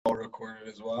recorded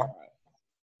as well.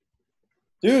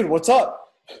 Dude, what's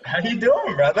up? How you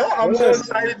doing, brother? I'm so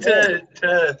excited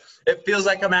to it feels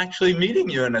like I'm actually meeting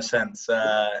you in a sense.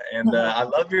 I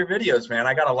love your videos, man.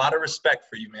 I got a lot of respect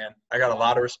for you, man. I got a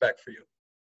lot of respect for you.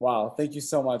 Wow, thank you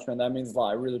so much, man. That means a lot.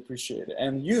 I really appreciate it.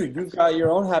 And you've got your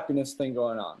own happiness thing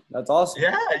going on. That's awesome.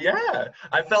 Yeah.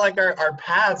 I felt like our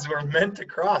paths were meant to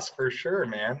cross for sure,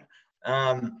 man.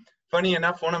 Funny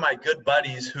enough, one of my good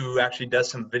buddies who actually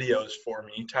does some videos for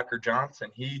me, Tucker Johnson,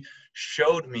 he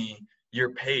showed me your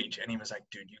page and he was like,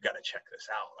 dude, you got to check this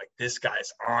out. Like, this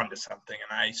guy's on to something.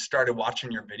 And I started watching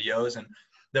your videos, and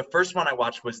the first one I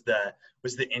watched was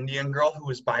the Indian girl who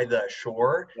was by the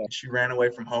shore. Yeah. She ran away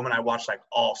from home, and I watched like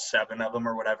all 7 of them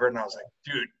or whatever. And I was like,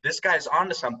 dude, this guy's on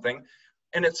to something.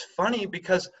 And it's funny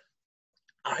because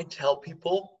I tell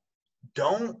people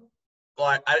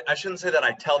I shouldn't say that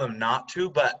I tell them not to,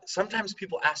 but sometimes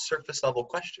people ask surface level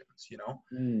questions, you know,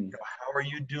 how are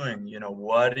you doing? You know,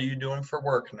 what are you doing for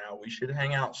work now? We should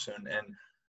hang out soon. And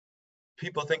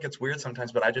people think it's weird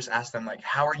sometimes, but I just ask them, like,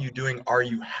 how are you doing? Are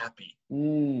you happy?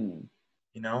 You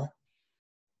know?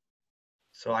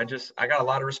 So I got a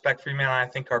lot of respect for you, man. I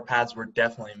think our paths were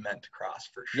definitely meant to cross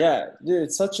for sure. Yeah, dude,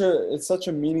 it's such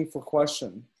a meaningful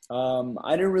question.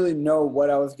 I didn't really know what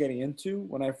I was getting into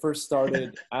when I first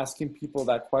started asking people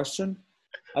that question.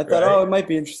 I thought, oh, it might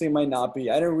be interesting, it might not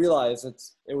be. I didn't realize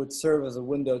it would serve as a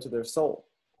window to their soul.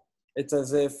 It's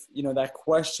as if, you know, that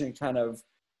question kind of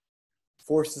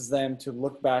forces them to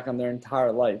look back on their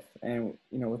entire life and,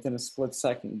 you know, within a split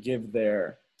second, give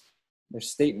their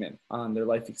statement on their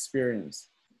life experience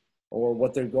or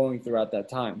what they're going through at that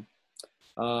time.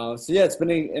 So yeah, it's been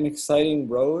an exciting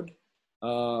road.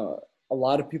 A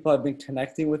lot of people have been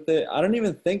connecting with it. I don't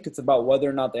even think it's about whether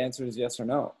or not the answer is yes or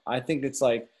no. I think it's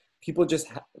like people just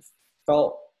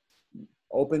felt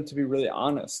open to be really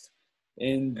honest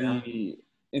in the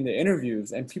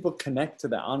interviews, and people connect to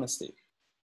the honesty.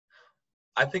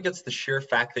 I think it's the sheer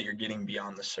fact that you're getting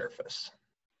beyond the surface.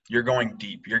 You're going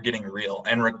deep, you're getting real.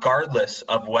 And regardless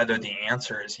of whether the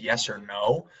answer is yes or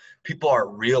no, people are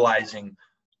realizing,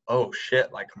 oh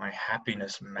shit, like, my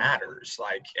happiness matters.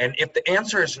 Like, and if the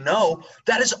answer is no,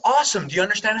 that is awesome. Do you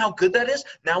understand how good that is?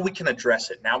 Now we can address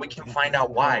it. Now we can find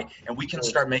out why, and we can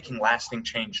start making lasting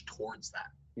change towards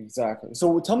that. Exactly.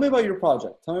 So tell me about your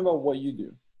project. Tell me about what you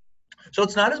do. So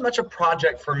it's not as much a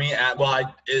project for me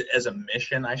as a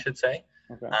mission, I should say.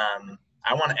 Okay.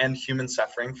 I want to end human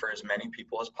suffering for as many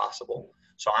people as possible.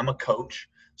 So I'm a coach.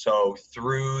 So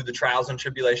through the trials and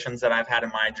tribulations that I've had in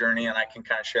my journey, and I can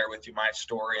kind of share with you my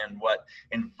story and what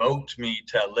invoked me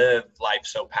to live life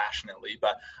so passionately,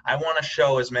 but I want to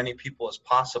show as many people as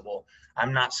possible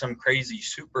I'm not some crazy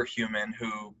superhuman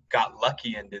who got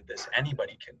lucky and did this.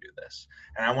 Anybody can do this.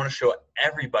 And I want to show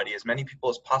everybody, as many people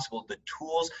as possible, the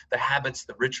tools, the habits,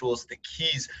 the rituals, the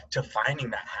keys to finding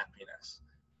that happiness,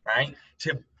 right?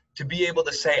 To be able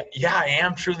to say, yeah, I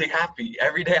am truly happy.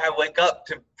 Every day I wake up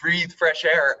to breathe fresh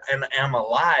air and am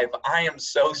alive. I am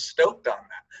so stoked on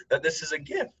that this is a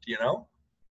gift, you know?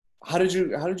 How did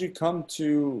you come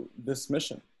to this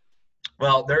mission?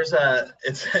 Well, there's a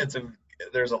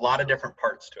lot of different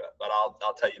parts to it, but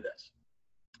I'll tell you this.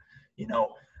 You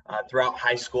know, throughout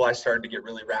high school, I started to get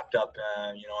really wrapped up,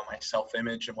 you know, in my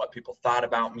self-image and what people thought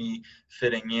about me,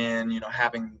 fitting in, you know,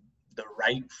 having the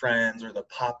right friends or the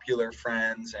popular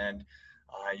friends. And,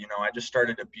 you know, I just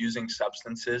started abusing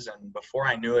substances. And before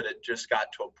I knew it, it just got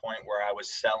to a point where I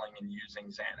was selling and using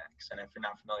Xanax. And if you're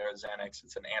not familiar with Xanax,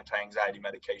 it's an anti-anxiety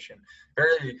medication,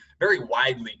 very, very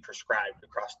widely prescribed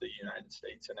across the United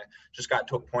States. And it just got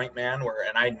to a point, man,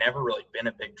 and I'd never really been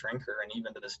a big drinker. And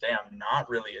even to this day, I'm not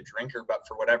really a drinker, but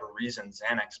for whatever reason,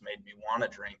 Xanax made me want to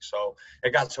drink. So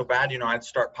it got so bad, you know, I'd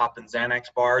start popping Xanax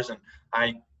bars, and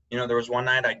you know, there was one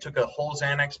night I took a whole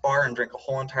Xanax bar and drank a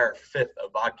whole entire fifth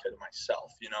of vodka to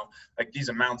myself, you know, like these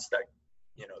amounts that,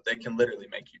 you know, they can literally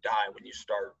make you die when you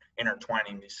start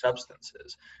intertwining these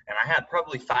substances. And I had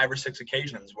probably 5 or 6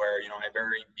 occasions where, you know, I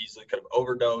very easily could have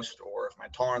overdosed, or if my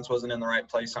tolerance wasn't in the right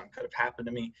place, something could have happened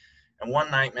to me. And one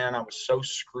night, man, I was so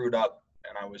screwed up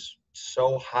and I was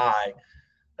so high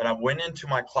that I went into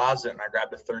my closet and I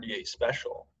grabbed a 38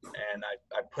 special and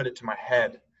I put it to my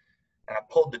head and I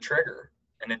pulled the trigger.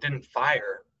 And it didn't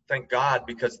fire, thank God,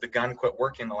 because the gun quit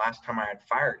working the last time I had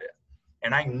fired it.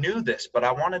 And I knew this, but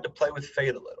I wanted to play with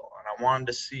fate a little. And I wanted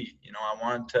to see, you know, I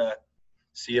wanted to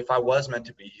see if I was meant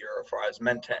to be here, or if I was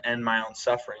meant to end my own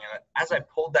suffering. And as I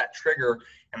pulled that trigger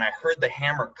and I heard the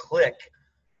hammer click,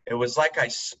 it was like I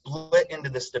split into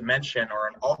this dimension or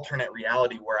an alternate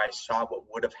reality where I saw what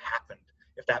would have happened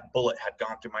if that bullet had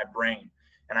gone through my brain.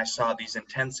 and I saw these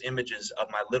intense images of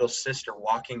my little sister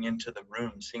walking into the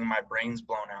room, seeing my brains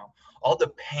blown out, all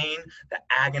the pain, the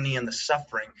agony, and the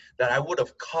suffering that I would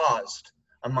have caused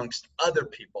amongst other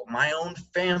people, my own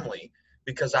family,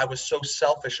 because I was so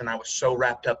selfish and I was so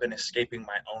wrapped up in escaping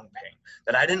my own pain,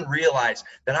 that I didn't realize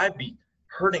that I'd be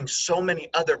hurting so many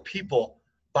other people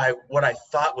by what I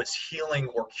thought was healing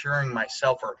or curing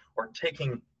myself, or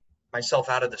taking myself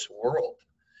out of this world.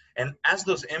 And as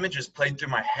those images played through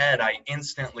my head, I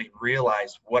instantly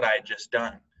realized what I had just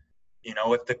done. You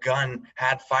know, if the gun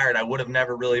had fired, I would have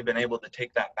never really been able to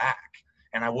take that back,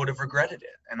 and I would have regretted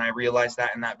it. And I realized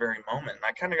that in that very moment. And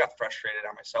I kind of got frustrated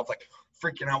at myself, like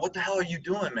freaking out, what the hell are you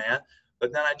doing, man?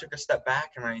 But then I took a step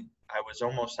back, and I was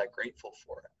almost like grateful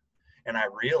for it. And I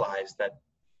realized that,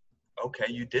 okay,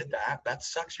 you did that. That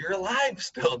sucks. You're alive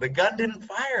still. The gun didn't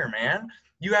fire, man.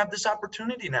 You have this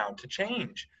opportunity now to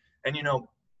change. And, you know,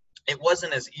 it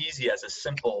wasn't as easy as a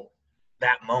simple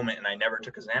that moment, and I never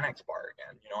took a Xanax bar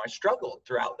again. You know, I struggled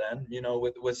throughout then, you know,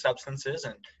 with substances,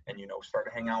 and, you know,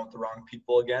 started hanging out with the wrong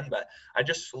people again. But I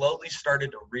just slowly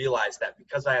started to realize that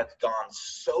because I had gone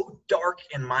so dark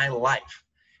in my life,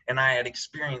 and I had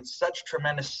experienced such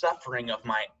tremendous suffering of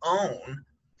my own,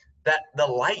 that the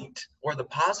light or the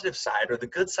positive side or the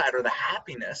good side or the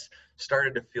happiness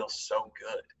started to feel so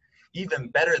good, even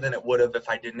better than it would have if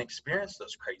I didn't experience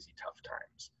those crazy tough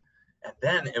times. And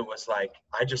then it was like,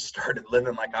 I just started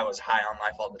living like I was high on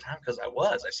life all the time, because I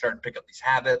started to pick up these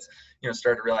habits, you know,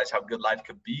 started to realize how good life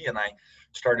could be. And I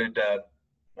started to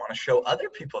want to show other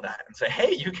people that and say,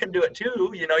 hey, you can do it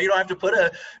too. You know, you don't have to put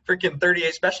a freaking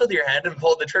 38 special to your head and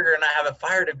pull the trigger and not have it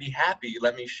fire to be happy.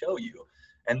 Let me show you.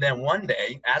 And then one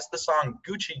day, as the song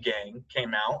Gucci Gang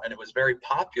came out and it was very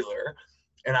popular,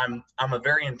 and I'm a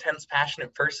very intense,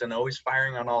 passionate person, always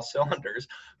firing on all cylinders,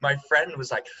 my friend was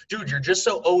like, dude,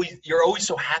 you're always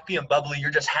so happy and bubbly.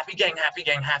 You're just happy gang, happy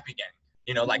gang, happy gang.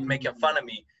 You know, like making fun of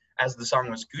me as the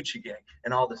song was Gucci Gang.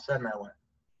 And all of a sudden I went,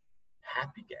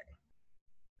 happy gang.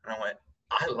 And I went,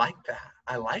 I like that.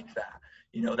 I like that.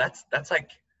 You know, that's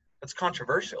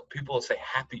controversial. People will say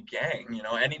happy gang. You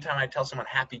know, anytime I tell someone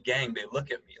happy gang, they look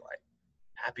at me like,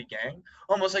 happy gang?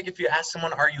 Almost like if you ask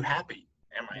someone, are you happy?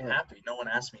 Am I happy? No one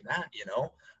asked me that, you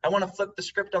know? I want to flip the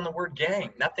script on the word gang.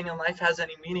 Nothing in life has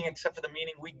any meaning except for the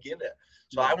meaning we give it.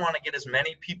 So I want to get as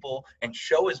many people and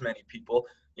show as many people,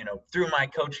 you know, through my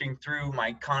coaching, through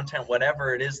my content,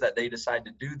 whatever it is that they decide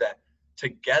to do, that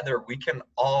together we can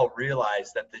all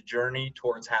realize that the journey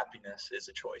towards happiness is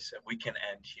a choice, and we can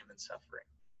end human suffering.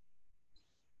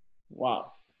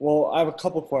 Wow. Well, I have a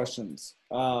couple questions.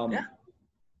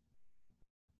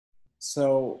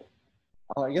 So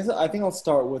I think I'll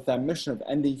start with that mission of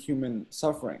ending human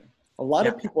suffering. A lot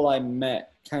of people I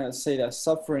met kind of say that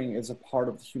suffering is a part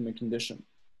of the human condition.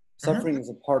 Suffering is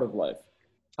a part of life.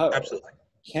 Absolutely.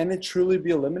 Can it truly be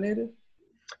eliminated?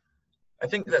 I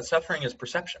think that suffering is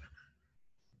perception,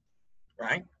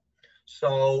 right?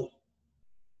 So,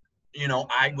 you know,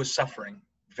 I was suffering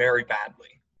very badly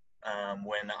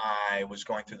when I was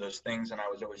going through those things, and I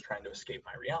was always trying to escape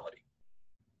my reality.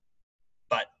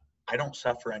 But I don't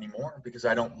suffer anymore because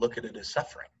I don't look at it as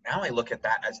suffering. Now I look at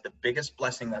that as the biggest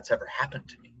blessing that's ever happened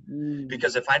to me.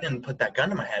 Because if I didn't put that gun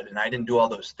to my head and I didn't do all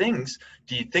those things,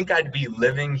 do you think I'd be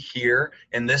living here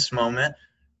in this moment,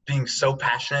 being so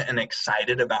passionate and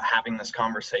excited about having this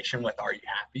conversation with, are you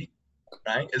happy?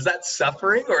 Right? Is that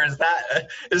suffering, or is that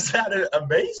an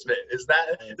amazement? Is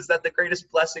that the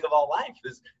greatest blessing of all life?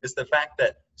 Is the fact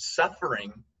that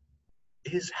suffering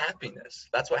is happiness.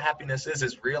 That's what happiness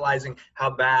is realizing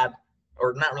how bad,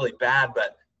 or not really bad,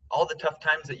 but all the tough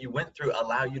times that you went through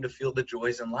allow you to feel the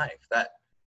joys in life. That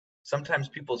sometimes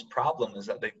people's problem is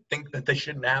that they think that they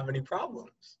shouldn't have any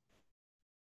problems.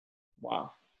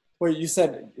 Wow. Wait, you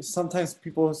said sometimes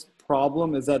people's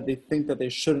problem is that they think that they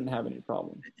shouldn't have any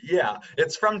problem. Yeah,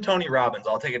 it's from Tony Robbins.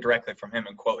 I'll take it directly from him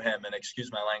and quote him, and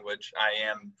excuse my language. I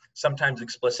am sometimes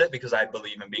explicit because I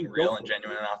believe in being real and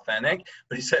genuine and authentic.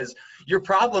 But he says, your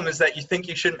problem is that you think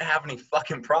you shouldn't have any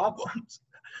fucking problems.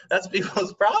 That's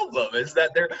people's problem, is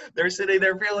that they're sitting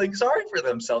there feeling sorry for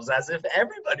themselves, as if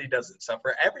everybody doesn't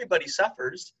suffer. Everybody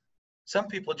suffers. Some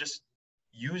people just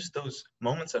use those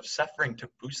moments of suffering to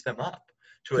boost them up,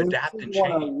 to adapt and change. You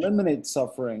want to eliminate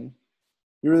suffering.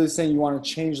 You're really saying you want to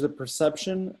change the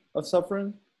perception of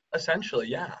suffering? Essentially,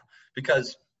 yeah.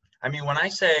 Because, I mean, when I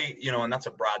say, you know, and that's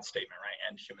a broad statement, right,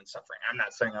 end human suffering, I'm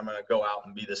not saying I'm going to go out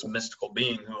and be this mystical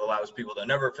being who allows people to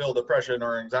never feel depression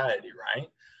or anxiety, right?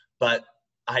 But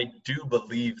I do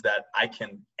believe that I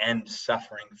can end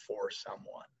suffering for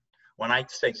someone. When I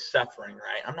say suffering,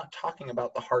 right, I'm not talking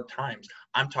about the hard times.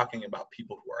 I'm talking about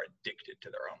people who are addicted to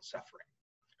their own suffering,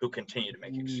 who continue to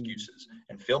make excuses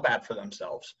and feel bad for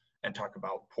themselves and talk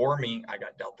about, poor me, I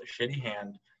got dealt a shitty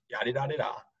hand, yada, yada,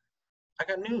 yada. I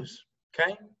got news,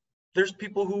 okay? There's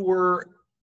people who were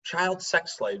child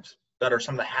sex slaves that are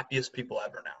some of the happiest people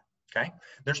ever now, okay?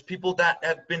 There's people that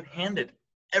have been handed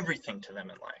everything to them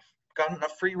in life, gotten a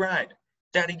free ride.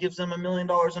 Daddy gives them $1 million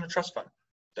in a trust fund.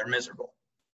 They're miserable.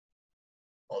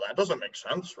 Well, that doesn't make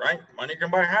sense, right? Money can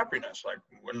buy happiness. Like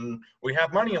when we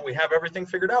have money and we have everything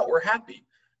figured out, we're happy.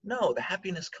 No, the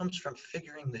happiness comes from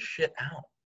figuring the shit out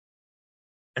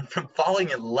and from falling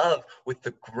in love with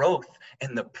the growth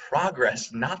and the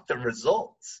progress, not the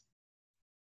results.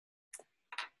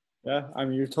 Yeah, I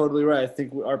mean, you're totally right. I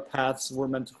think our paths were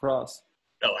meant to cross.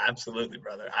 No, absolutely,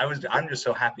 brother. I'm just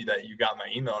so happy that you got my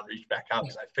email and reached back out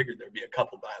because I figured there'd be a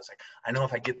couple, but I was like, I know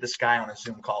if I get this guy on a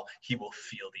Zoom call, he will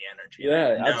feel the energy.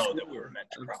 Yeah, I know absolutely. that we were meant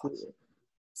to cross. Absolutely.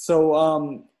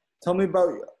 So, tell me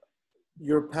about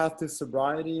your path to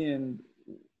sobriety and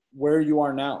where you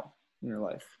are now in your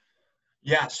life.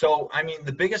 Yeah, so I mean,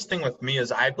 the biggest thing with me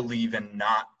is I believe in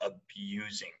not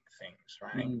abusing things,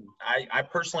 right? I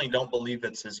personally don't believe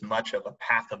it's as much of a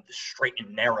path of the straight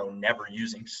and narrow, never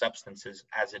using substances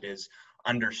as it is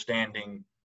understanding,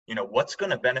 you know, what's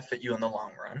going to benefit you in the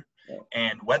long run.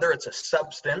 And whether it's a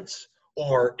substance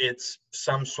or it's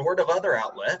some sort of other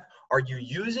outlet, are you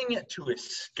using it to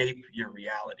escape your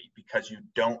reality because you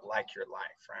don't like your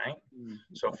life, right?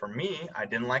 So for me, I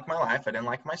didn't like my life. I didn't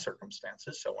like my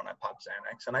circumstances. So when I popped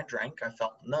Xanax and I drank, I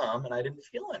felt numb and I didn't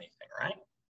feel anything, right?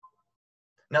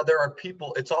 Now, there are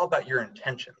people, it's all about your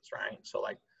intentions, right? So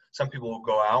like some people will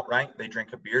go out, right? They drink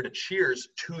a beer to cheers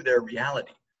to their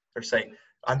reality. They're saying,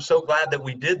 I'm so glad that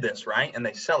we did this, right? And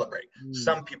they celebrate.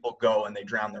 Some people go and they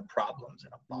drown their problems in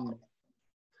a bottle.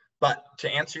 But to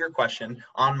answer your question,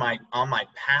 on my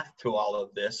path to all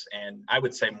of this, and I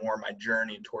would say more my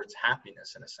journey towards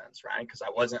happiness in a sense, right? Because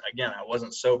I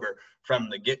wasn't sober from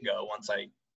the get-go once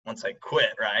I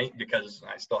quit, right? Because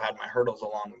I still had my hurdles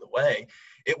along the way.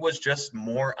 It was just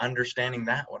more understanding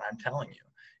that what I'm telling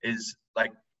you is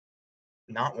like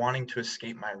not wanting to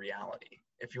escape my reality.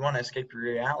 If you want to escape your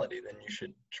reality, then you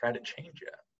should try to change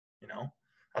it, you know?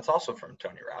 That's also from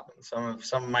Tony Robbins.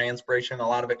 Some of my inspiration, a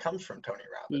lot of it comes from Tony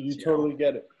Robbins. You totally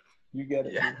get it. You get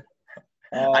it.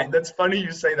 Yeah. That's funny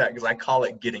you say that because I call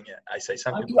it getting it. I say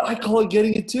some people. I call it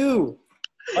getting it too.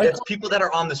 It's people that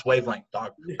are on this wavelength,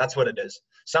 dog. That's what it is.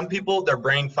 Some people, their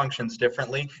brain functions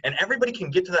differently, and everybody can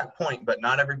get to that point, but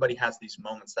not everybody has these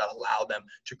moments that allow them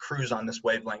to cruise on this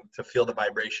wavelength, to feel the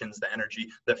vibrations, the energy,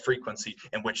 the frequency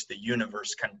in which the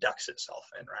universe conducts itself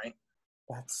in, right?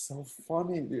 That's so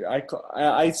funny, dude.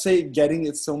 I say getting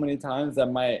it so many times that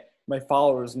my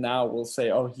followers now will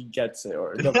say, "Oh, he gets it,"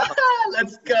 or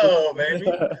let's go, baby.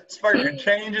 Spark a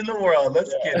change in the world.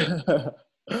 Let's get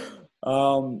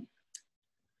it.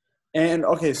 And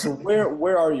okay, so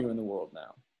where are you in the world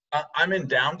now? I'm in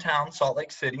downtown Salt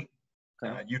Lake City,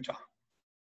 Utah.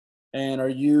 And are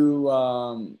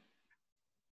you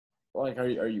like are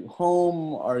you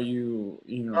home? Are you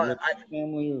with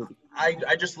family?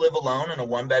 I just live alone in a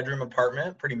 1-bedroom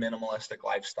apartment, pretty minimalistic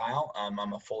lifestyle. I'm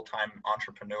a full-time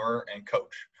entrepreneur and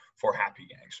coach for Happy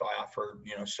Gang. So I offer,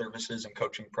 services and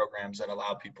coaching programs that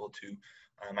allow people to,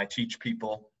 I teach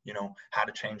people, how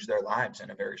to change their lives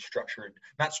in a very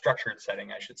not structured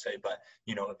setting, I should say, but,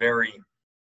 a very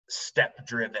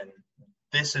step-driven,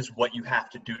 this is what you have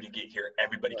to do to get here.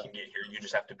 Everybody can get here. You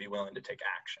just have to be willing to take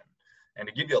action. And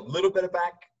to give you a little bit of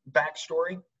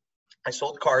backstory, I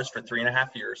sold cars for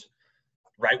 3.5 years.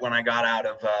 Right when I got out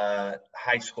of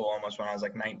high school, almost when I was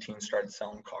like 19, started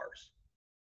selling cars.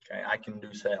 Okay, I can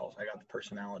do sales. I got the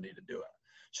personality to do it.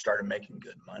 Started making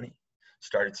good money.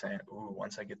 Started saying, ooh,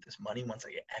 once I get this money, once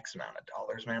I get X amount of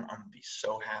dollars, man, I'm going to be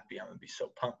so happy. I'm going to be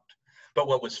so pumped. But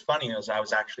what was funny is I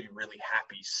was actually really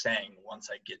happy saying once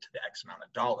I get to the X amount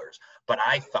of dollars, but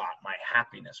I thought my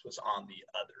happiness was on the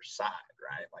other side,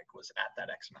 right? Like was at that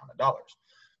X amount of dollars.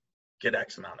 Get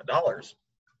X amount of dollars.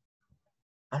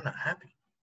 I'm not happy.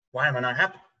 Why am I not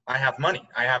happy? I have money.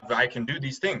 I can do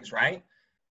these things, right?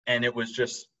 And it's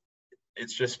just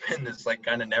been this like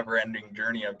kind of never ending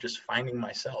journey of just finding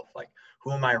myself. Like,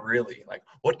 who am I really? Like,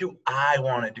 what do I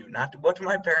want to do? Not what do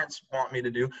my parents want me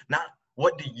to do? Not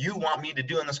what do you want me to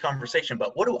do in this conversation,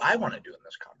 but what do I want to do in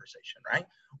this conversation, right?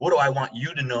 What do I want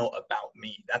you to know about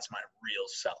me? That's my real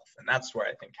self. And that's where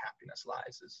I think happiness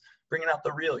lies, is bringing out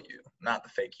the real you, not the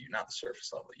fake you, not the surface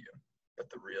level you, but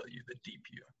the real you, the deep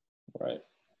you. Right.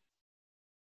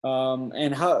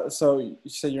 And so you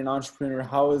said you're an entrepreneur.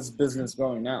 How is business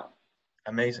going now?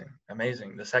 Amazing.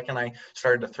 Amazing. The second I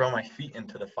started to throw my feet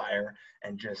into the fire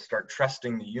and just start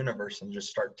trusting the universe and just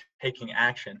start taking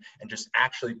action and just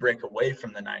actually break away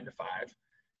from the 9 to 5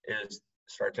 is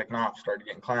start taking off, started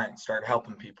getting clients, started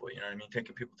helping people, you know what I mean?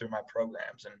 Taking people through my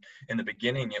programs. And in the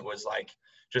beginning, it was like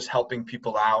just helping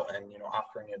people out and, you know,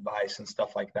 offering advice and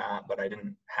stuff like that. But I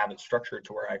didn't have it structured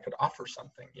to where I could offer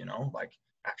something, you know, like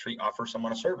actually offer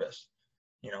someone a service.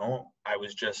 You know, I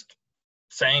was just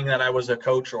saying that I was a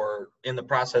coach or in the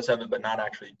process of it, but not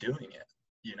actually doing it,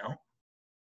 you know?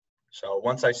 So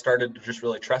once I started to just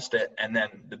really trust it, and then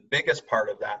the biggest part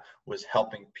of that was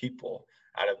helping people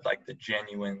out of like the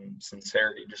genuine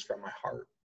sincerity just from my heart,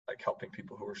 like helping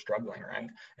people who were struggling, right?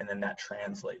 And then that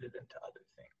translated into other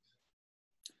things.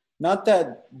 Not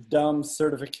that dumb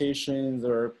certifications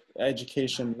or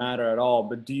education matter at all,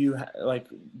 but do you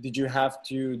did you have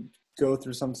to go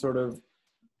through some sort of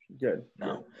good?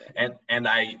 No. And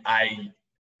I,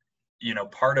 you know,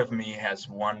 part of me has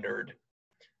wondered,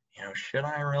 you know, should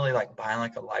I really like buy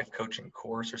like a life coaching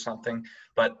course or something?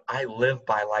 But I live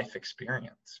by life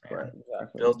experience, man. Right,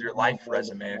 exactly. Build your life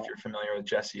resume if you're familiar with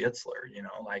Jesse Itzler, you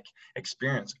know, like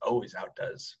experience always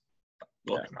outdoes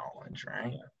book knowledge,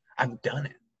 right? Yeah. I've done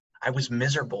it. I was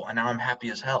miserable and now I'm happy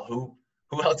as hell.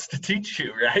 Who else to teach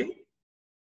you, right?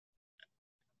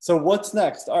 So what's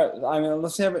next? All right. I mean,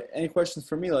 unless you have any questions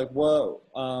for me, like what?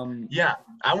 Yeah,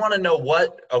 I want to know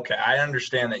okay, I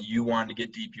understand that you wanted to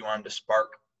get deep. You wanted to spark,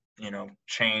 you know,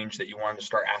 change, that you wanted to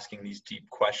start asking these deep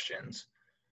questions.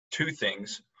 Two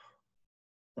things.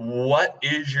 What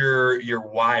is your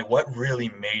why? What really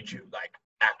made you like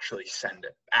actually send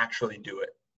it, actually do it?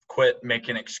 Quit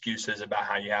making excuses about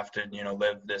how you have to, you know,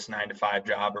 live this 9 to 5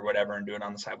 job or whatever and do it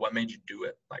on the side. What made you do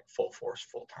it like full force,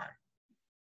 full time?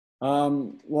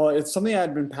 Well, it's something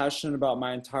I'd been passionate about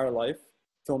my entire life,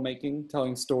 filmmaking,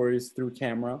 telling stories through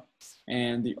camera.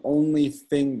 And the only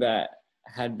thing that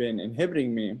had been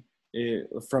inhibiting me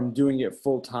from doing it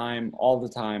full time, all the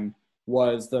time,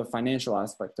 was the financial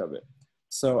aspect of it.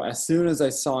 So as soon as I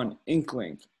saw an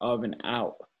inkling of an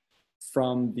out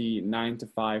from the 9 to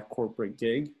 5 corporate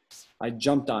gig, I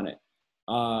jumped on it.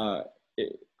 I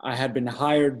had been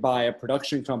hired by a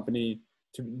production company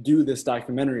to do this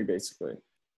documentary, basically.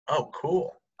 Oh,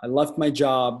 cool. I left my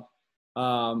job, you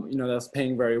know, that was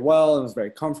paying very well and was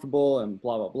very comfortable and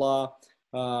blah, blah,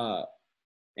 blah.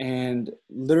 And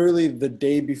literally the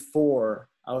day before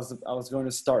I was going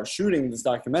to start shooting this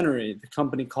documentary, the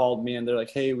company called me and they're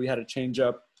like, hey, we had a change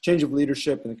of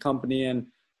leadership in the company and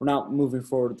we're not moving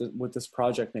forward with this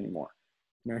project anymore.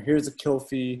 You know, here's a kill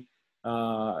fee,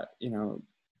 you know,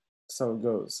 so it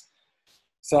goes.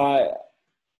 So I,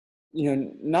 you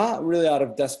know, not really out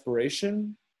of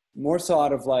desperation, more so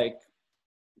out of like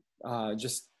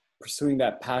just pursuing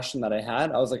that passion that I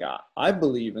had. I was like, I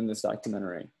believe in this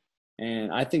documentary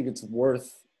and I think it's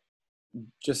worth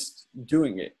just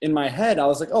doing it. In my head, I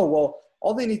was like, oh, well,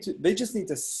 they just need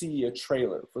to see a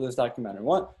trailer for this documentary.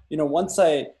 Once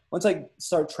I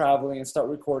start traveling and start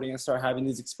recording and start having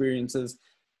these experiences,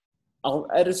 I'll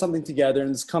edit something together and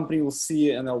this company will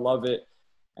see it and they'll love it.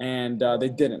 And they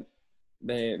didn't.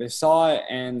 They saw it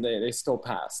and they still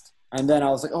passed. And then I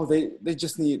was like, oh, they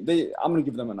just I'm going to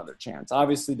give them another chance.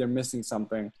 Obviously, they're missing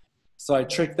something. So I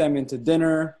tricked them into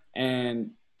dinner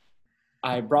and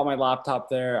I brought my laptop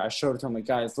there. I showed it to them, like,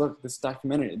 guys, look, this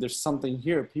documentary, there's something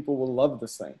here. People will love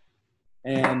this thing.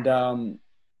 And,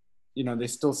 you know, they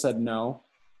still said no.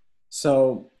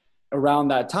 So around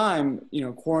that time, you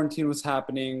know, quarantine was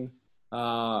happening.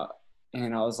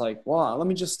 And I was like, well, let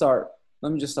me just start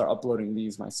uploading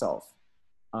these myself.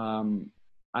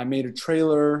 I made a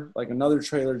trailer, like another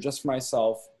trailer just for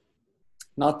myself,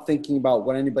 not thinking about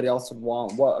what anybody else would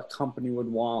want, what a company would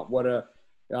want, what a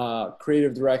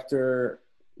creative director,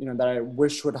 you know, that I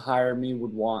wish would hire me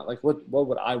would want. Like, what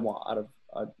would I want out of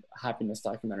a happiness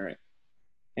documentary?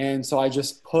 And so I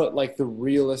just put like the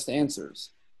realist answers.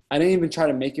 I didn't even try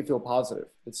to make it feel positive.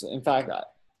 It's, in fact,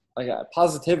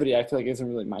 positivity, I feel like isn't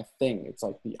really my thing. It's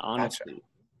like the honesty.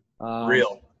 Gotcha.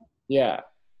 Real. Yeah.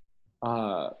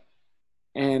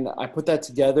 And I put that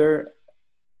together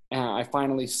and I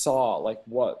finally saw like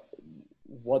what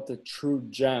the true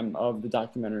gem of the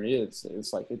documentary is.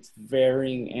 It's like it's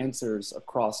varying answers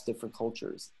across different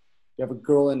cultures. You have a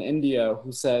girl in India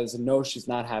who says, no, she's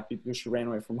not happy because she ran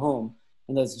away from home.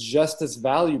 And that's just as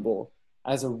valuable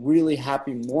as a really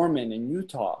happy Mormon in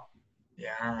Utah.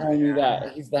 Telling me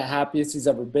that he's the happiest he's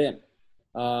ever been.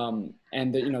 And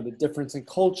the difference in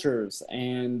cultures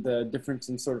and the difference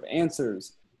in sort of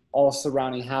answers all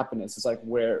surrounding happiness is like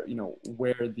where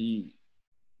the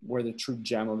true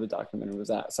gem of the documentary was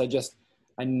at. So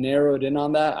I narrowed in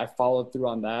on that. I followed through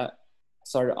on that.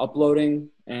 started uploading,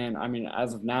 and I mean,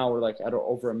 as of now, we're like at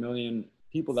over 1 million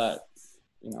people that,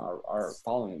 are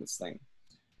following this thing.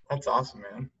 That's awesome,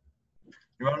 man.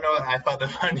 You want to know what I thought the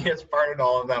funniest part of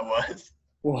all of that was?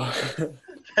 What?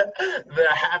 The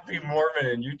happy Mormon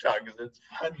in Utah, because it's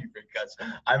funny because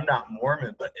I'm not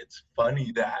Mormon, but it's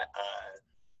funny that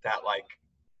like,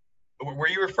 were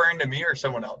you referring to me or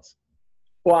someone else?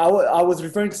 Well, I was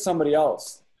referring to somebody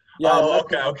else. Yeah. Oh,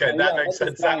 okay. That makes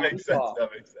sense. That makes sense.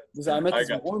 Because I met this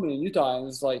Mormon in Utah, and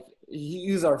it's like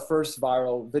he was our first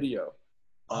viral video.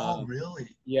 Oh, really?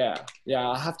 Yeah.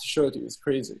 I have to show it to you. It's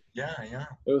crazy. Yeah.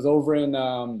 It was over in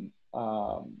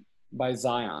by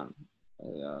Zion,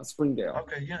 Springdale.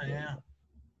 Okay. Yeah.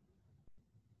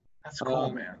 That's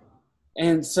cool, man.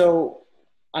 And so,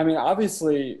 I mean,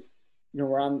 obviously,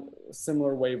 we're on a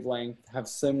similar wavelength, have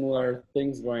similar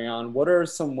things going on. What are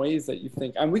some ways that you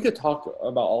think, and we could talk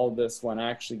about all of this when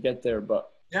I actually get there, but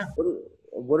yeah,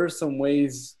 what are some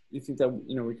ways you think that,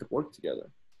 we could work together?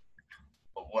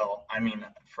 Well, I mean,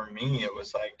 for me, it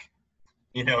was like,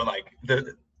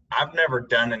 I've never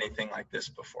done anything like this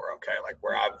before. Okay. Like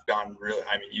where I've gone really,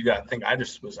 I mean, you got to think, I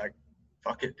just was like,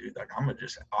 fuck it, dude. Like I'm going to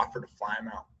just offer to fly him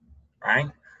out. Right.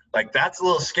 Like that's a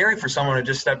little scary for someone who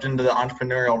just stepped into the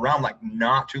entrepreneurial realm, like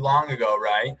not too long ago.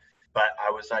 Right. But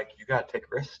I was like, you got to take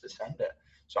risks to send it.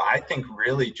 So I think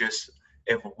really just,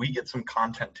 if we get some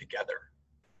content together,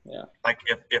 yeah. Like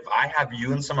if I have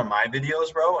you in some of my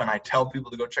videos, bro, and I tell people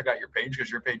to go check out your page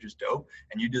because your page is dope,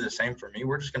 and you do the same for me,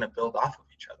 we're just going to build off of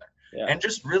each other. Yeah. And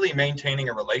just really maintaining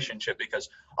a relationship, because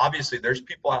obviously there's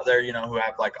people out there, who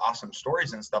have like awesome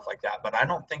stories and stuff like that. But I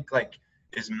don't think like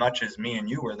as much as me and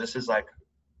you, where this is like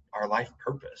our life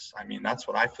purpose. I mean, that's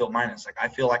what I feel mine is. Like, I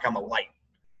feel like I'm a light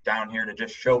down here to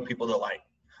just show people the light.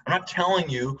 I'm not telling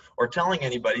you or telling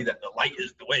anybody that the light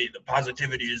is the way, the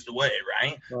positivity is the way,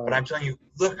 right? But I'm telling you,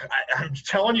 look, I'm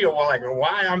telling you like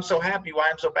why I'm so happy,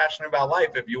 why I'm so passionate about life.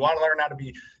 If you want to learn how to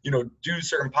be, do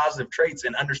certain positive traits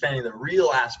and understanding the real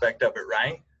aspect of it,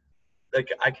 right? Like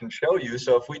I can show you.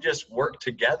 So if we just work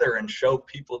together and show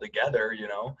people together,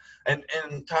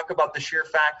 and talk about the sheer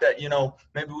fact that,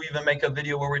 maybe we even make a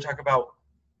video where we talk about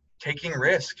taking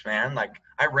risks, man. Like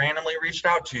I randomly reached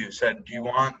out to you, said, do you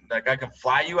want, like, I can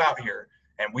fly you out here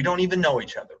and we don't even know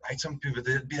each other, right? Some people,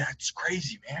 they'd be, that's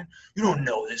crazy, man. You don't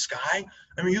know this guy.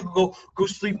 I mean, you could go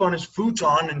sleep on his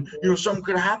futon and, something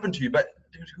could happen to you, but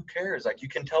dude, who cares? Like you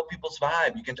can tell people's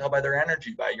vibe. You can tell by their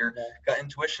energy, by your gut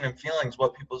intuition and feelings,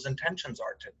 what people's intentions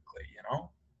are typically,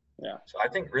 Yeah. So I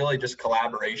think really just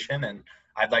collaboration, and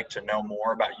I'd like to know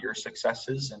more about your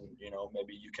successes, and,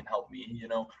 maybe you can help me,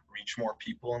 reach more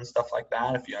people and stuff like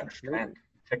that. If you understand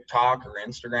TikTok or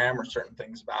Instagram or certain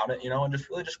things about it, and just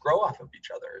really just grow off of each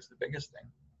other is the biggest thing.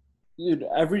 Dude,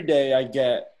 every day I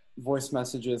get voice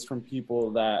messages from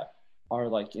people that are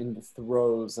like in the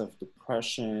throes of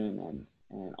depression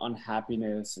and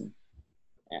unhappiness. And,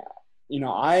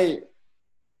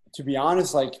 to be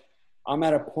honest, like I'm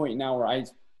at a point now where I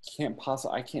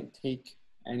can't take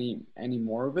any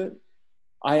more of it.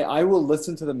 I will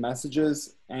listen to the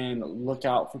messages and look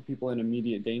out for people in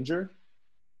immediate danger.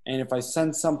 And if I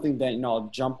send something that, I'll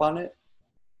jump on it.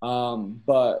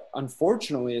 But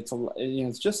unfortunately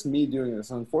it's just me doing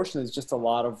this. Unfortunately, it's just a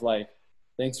lot of like,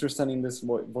 thanks for sending this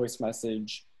voice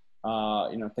message.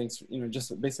 Thanks,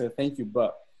 just basically a thank you.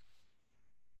 But,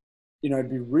 it'd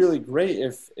be really great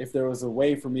if there was a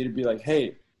way for me to be like,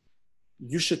 hey,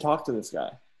 you should talk to this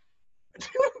guy.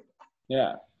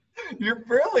 Yeah. You're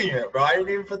brilliant, bro. I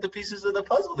didn't even put the pieces of the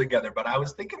puzzle together, but I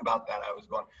was thinking about that. I was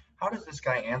going, how does this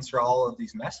guy answer all of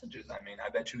these messages? I mean, I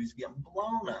bet you he's getting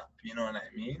blown up. You know what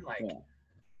I mean? Like,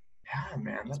 yeah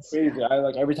man, that's crazy. Yeah. I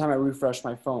like every time I refresh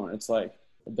my phone, it's like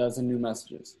a dozen new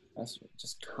messages. That's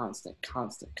just constant.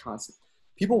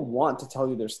 People want to tell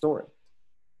you their story.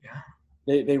 Yeah.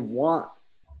 They want,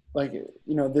 like,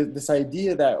 this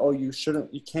idea that, oh, you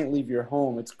can't leave your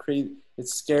home. It's crazy.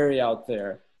 It's scary out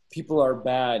there. People are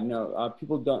bad.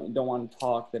 People don't want to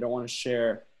talk. They don't want to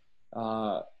share.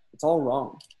 It's all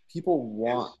wrong. People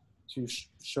want to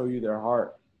show you their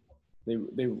heart. They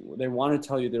want to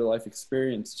tell you their life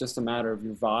experience. It's just a matter of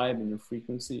your vibe and your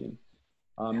frequency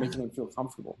and making them feel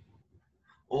comfortable.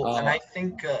 Well, and I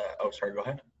think, sorry, go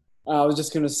ahead. I was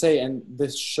just going to say, and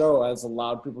this show has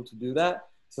allowed people to do that.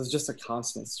 So it's just a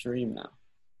constant stream now.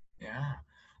 Yeah.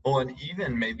 Well, and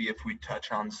even maybe if we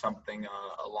touch on something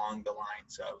along the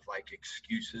lines of like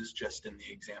excuses, just in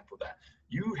the example that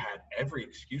you had every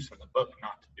excuse in the book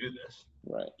not to do this.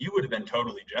 Right. You would have been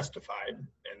totally justified,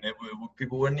 and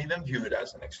people wouldn't even view it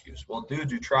as an excuse. Well,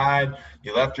 dude, you tried,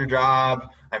 you left your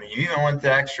job. I mean, you even went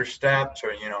the extra steps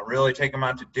or, really take them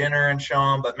out to dinner and show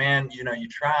them. But man, you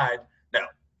tried. No,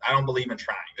 I don't believe in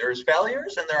trying. There's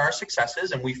failures and there are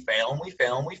successes, and we fail and we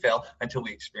fail and we fail until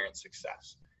we experience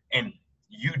success. And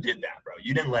you did that, bro.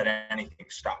 You didn't let anything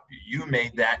stop you. You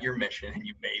made that your mission, and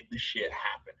you made the shit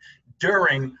happen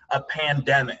during a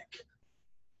pandemic.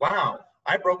 Wow.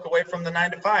 I broke away from the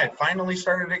 9-to-5, finally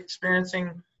started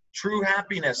experiencing true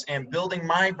happiness and building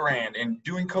my brand and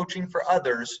doing coaching for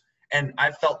others. And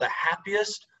I felt the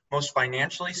happiest, most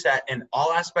financially set in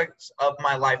all aspects of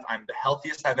my life. I'm the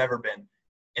healthiest I've ever been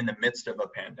in the midst of a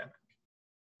pandemic.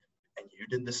 And you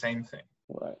did the same thing.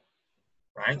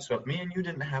 Right? So if me and you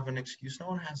didn't have an excuse, no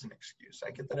one has an excuse. I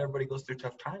get that everybody goes through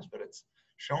tough times, but it's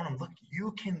showing them, look,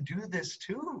 you can do this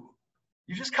too.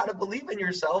 You just got to believe in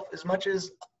yourself as much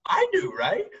as I do,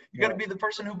 right? You got to be the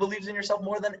person who believes in yourself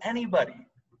more than anybody.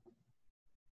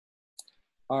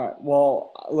 All right.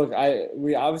 Well, look,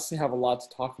 we obviously have a lot to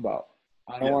talk about.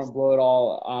 I don't want to blow it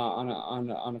all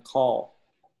on a call.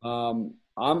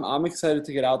 I'm excited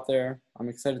to get out there. I'm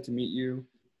excited to meet you.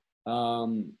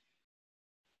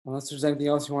 Unless there's anything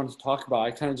else you wanted to talk about,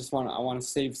 I kind of just want to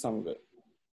save some of it.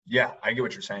 Yeah, I get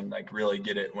what you're saying. Like, really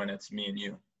get it when it's me and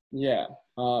you. Yeah.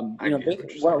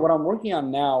 What I'm working on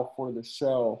now for the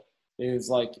show is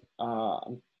like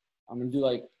I'm gonna do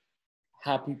like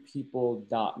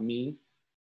happypeople.me,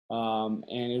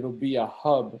 and it'll be a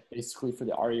hub basically for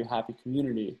the Are You Happy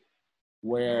community,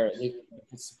 where they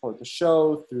can support the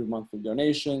show through monthly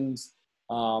donations,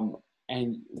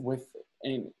 and with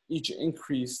each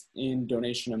increase in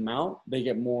donation amount, they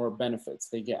get more benefits.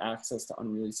 They get access to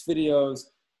unreleased videos.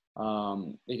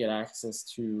 They get access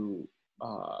to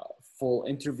full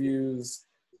interviews,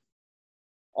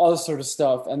 all this sort of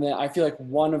stuff. And then I feel like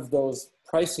one of those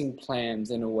pricing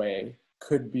plans in a way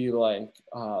could be like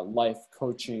life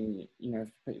coaching,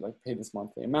 pay this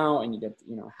monthly amount and you get,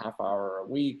 half hour a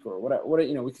week or whatever,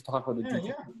 we could talk about the details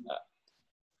of that.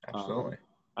 Absolutely.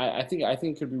 I think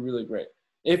it could be really great.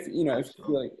 If you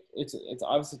feel like it's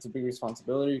obviously it's a big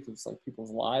responsibility because it's like people's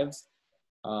lives.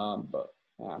 But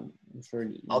I'm sure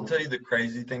I'll tell you the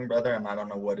crazy thing, brother, and I don't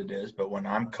know what it is, but when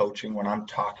I'm coaching, when I'm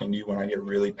talking to you, when I get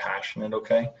really passionate,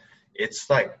 okay, it's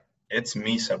like, it's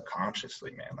me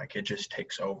subconsciously, man. Like, it just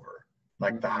takes over.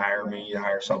 Like the higher me, the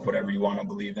higher self, whatever you want to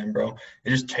believe in, bro. It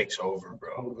just takes over,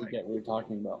 bro. I get what you're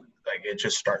talking about. Like, it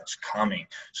just starts coming.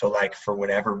 So, like, for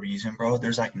whatever reason, bro,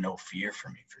 there's like no fear for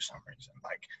me for some reason.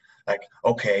 Like,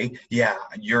 okay, yeah,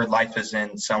 your life is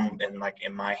in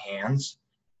my hands.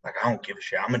 Like, I don't give a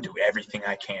shit. I'm going to do everything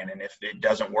I can. And if it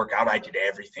doesn't work out, I did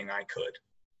everything I could.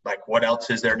 Like, what else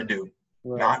is there to do?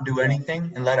 Right. Not do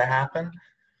anything and let it happen?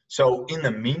 So in the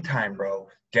meantime, bro,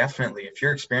 definitely, if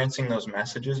you're experiencing those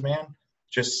messages, man,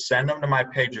 just send them to my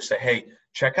page. Just say, hey,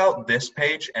 check out this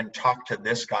page and talk to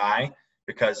this guy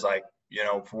because, like,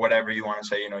 for whatever you want to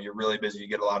say, you're really busy, you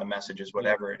get a lot of messages,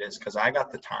 whatever it is, because I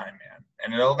got the time, man.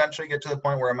 And it'll eventually get to the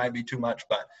point where it might be too much.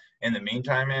 But in the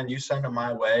meantime, man, you send them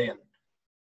my way and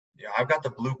I've got the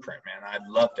blueprint, man. I'd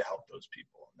love to help those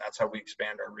people. That's how we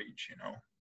expand our reach,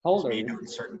 It's me doing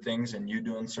certain things and you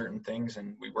doing certain things,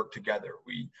 and we work together.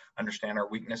 We understand our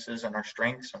weaknesses and our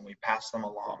strengths, and we pass them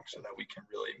along so that we can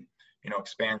really,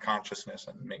 expand consciousness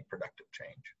and make productive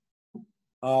change.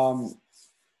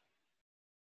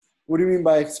 What do you mean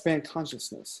by expand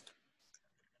consciousness?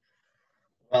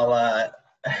 Well,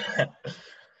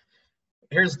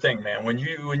 here's the thing, man. When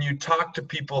you talk to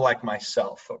people like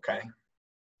myself, okay,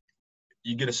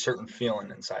 you get a certain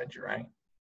feeling inside you, right?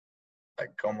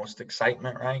 Like almost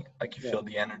excitement, right? Like you feel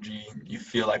the energy. You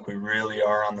feel like we really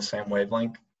are on the same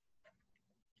wavelength.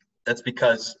 That's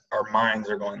because our minds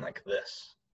are going like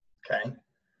this, okay?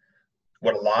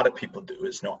 What a lot of people do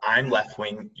is, no, I'm left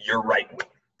wing, you're right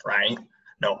wing, right?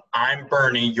 No, I'm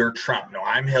Bernie, you're Trump. No,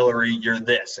 I'm Hillary, you're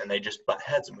this. And they just butt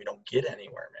heads and we don't get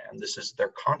anywhere, man. This is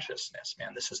their consciousness,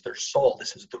 man. This is their soul.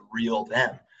 This is the real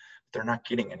them. They're not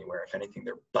getting anywhere. If anything,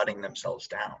 they're butting themselves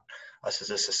down. Us as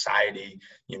a society,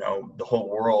 the whole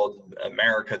world,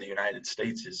 America, the United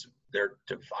States, they're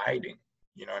dividing.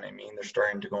 You know what I mean? They're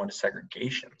starting to go into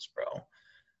segregations, bro.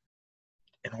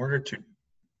 In order to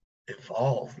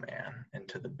evolve, man,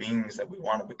 into the beings that we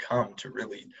want to become, to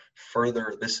really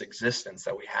further this existence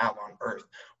that we have on Earth,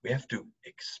 we have to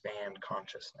expand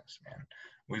consciousness, man.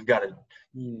 We've got to,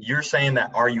 you're saying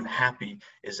that Are You Happy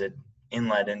is an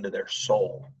inlet into their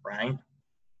soul, right?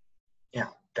 Yeah,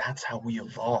 that's how we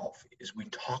evolve, is we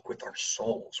talk with our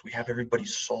souls. We have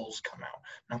everybody's souls come out,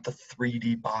 not the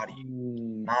 3D body,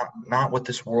 not what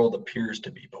this world appears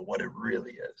to be, but what it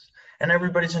really is. And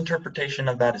everybody's interpretation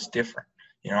of that is different.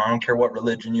 I don't care what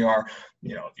religion you are,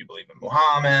 if you believe in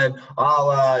Muhammad,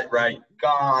 Allah, right,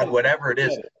 God, whatever it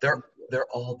is, they're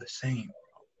all the same.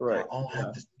 Bro. Right. They all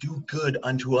have to do good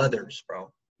unto others,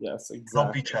 bro. Yes, help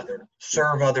exactly. each other,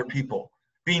 serve other people,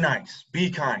 be nice, be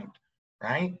kind,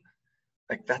 right?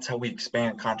 Like that's how we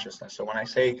expand consciousness. So when I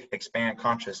say expand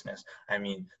consciousness, I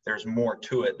mean there's more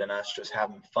to it than us just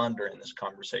having fun during this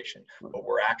conversation, but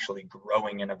we're actually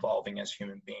growing and evolving as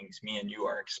human beings. Me and you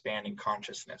are expanding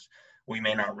consciousness. We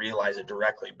may not realize it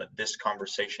directly, but this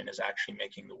conversation is actually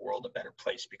making the world a better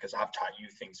place because I've taught you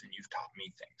things and you've taught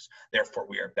me things. Therefore,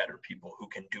 we are better people who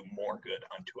can do more good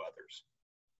unto others.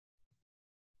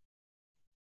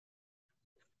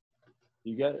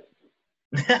 You get it.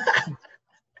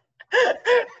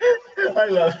 I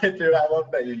love it, dude. I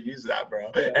love that you use that, bro.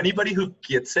 Yeah. Anybody who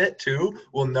gets it too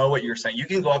will know what you're saying. You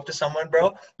can go up to someone,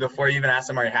 bro, before you even ask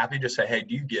them, are you happy? Just say, hey,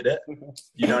 do you get it?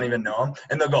 You don't even know them.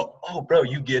 And they'll go, oh, bro,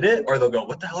 you get it? Or they'll go,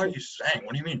 what the hell are you saying?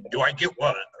 What do you mean? Do I get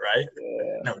what? Right?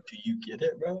 Yeah. No, do you get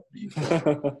it, bro? Do you get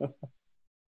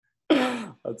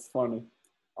it? That's funny.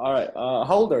 All right.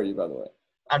 How old are you, by the way?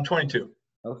 I'm 22.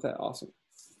 Okay, awesome.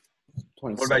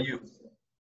 26. What about you?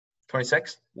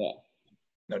 26? Yeah.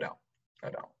 No doubt. No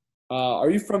doubt. Are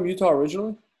you from Utah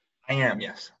originally? I am,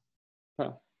 yes.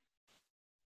 Huh.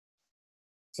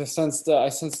 So I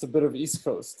sensed a bit of East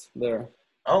Coast there.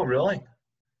 Oh, really?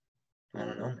 I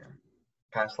don't know, man.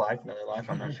 Past life, another life,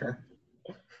 I'm not sure.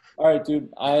 All right, dude.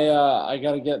 I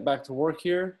gotta get back to work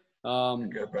here.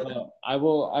 Good, brother. I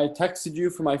texted you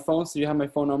from my phone, so you have my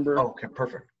phone number. Oh, okay,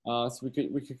 perfect. So we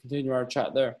could continue our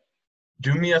chat there.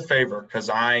 Do me a favor,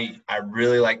 because I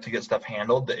really like to get stuff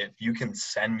handled. If you can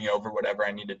send me over whatever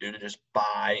I need to do to just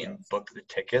buy and book the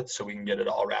tickets so we can get it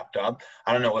all wrapped up.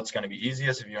 I don't know what's going to be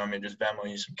easiest. If you want me to just Venmo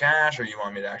you some cash or you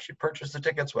want me to actually purchase the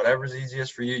tickets, whatever's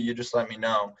easiest for you, you just let me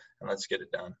know and let's get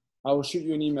it done. I will shoot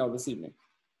you an email this evening.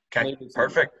 Okay,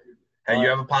 perfect. Hey, you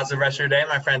have a positive rest of your day,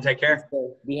 my friend. Take care.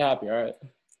 Be happy, all right?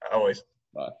 Always.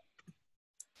 Bye.